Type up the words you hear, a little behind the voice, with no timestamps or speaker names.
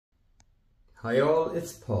Hi all,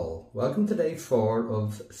 it's Paul. Welcome to day 4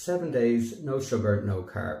 of 7 days no sugar, no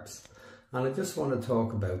carbs. And I just want to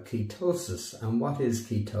talk about ketosis and what is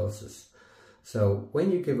ketosis. So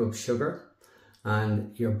when you give up sugar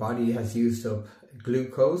and your body has used up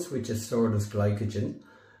glucose, which is stored as glycogen,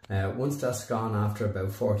 once that's gone after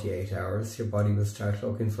about 48 hours, your body will start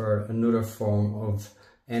looking for another form of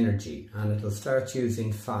energy and it'll start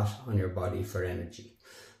using fat on your body for energy.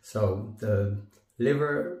 So the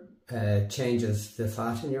liver changes the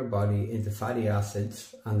fat in your body into fatty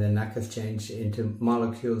acids, and then that gets changed into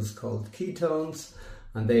molecules called ketones,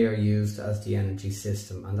 and they are used as the energy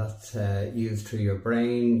system, and that's used through your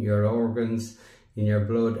brain, your organs, in your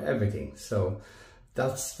blood, everything. So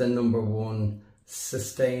that's the number one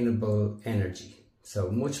sustainable energy. So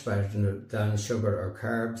much better than sugar or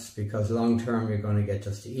carbs, because long term you're going to get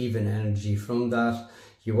just even energy from that.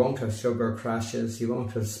 You won't have sugar crashes, you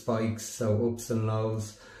won't have spikes, so ups and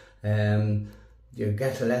lows. You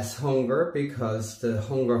get less hunger because the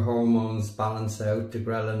hunger hormones balance out, the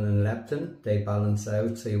ghrelin and leptin, they balance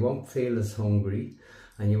out, so you won't feel as hungry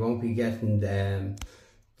and you won't be getting the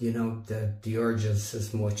urges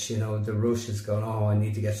as much, the rush is going, oh, I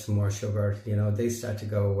need to get some more sugar, they start to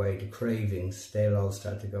go away, the cravings, they'll all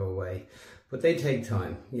start to go away, but they take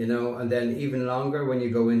time, and then even longer when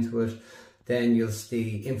you go into it, then you'll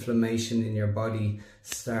see inflammation in your body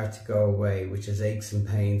start to go away, which is aches and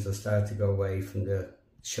pains will start to go away from the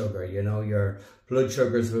sugar. Your blood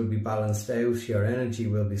sugars will be balanced out, your energy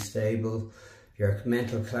will be stable, your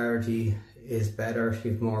mental clarity is better,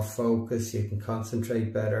 you have more focus, you can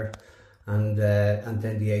concentrate better, and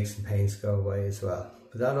then the aches and pains go away as well.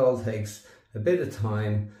 But that all takes a bit of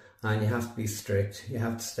time, and you have to be strict, you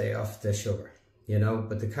have to stay off the sugar,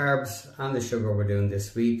 but the carbs and the sugar we're doing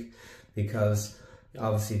this week, because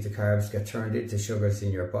obviously the carbs get turned into sugars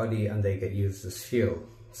in your body and they get used as fuel.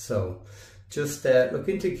 So just look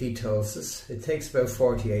into ketosis. It takes about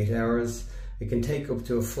 48 hours. It can take up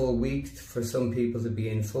to a full week for some people to be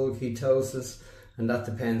in full ketosis, and that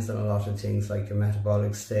depends on a lot of things like your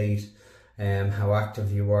metabolic state, how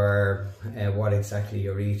active you are, what exactly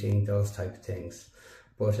you're eating, those type of things.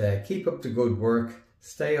 But keep up the good work,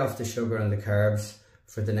 stay off the sugar and the carbs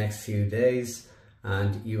for the next few days,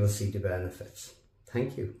 and you will see the benefits.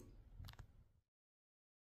 Thank you.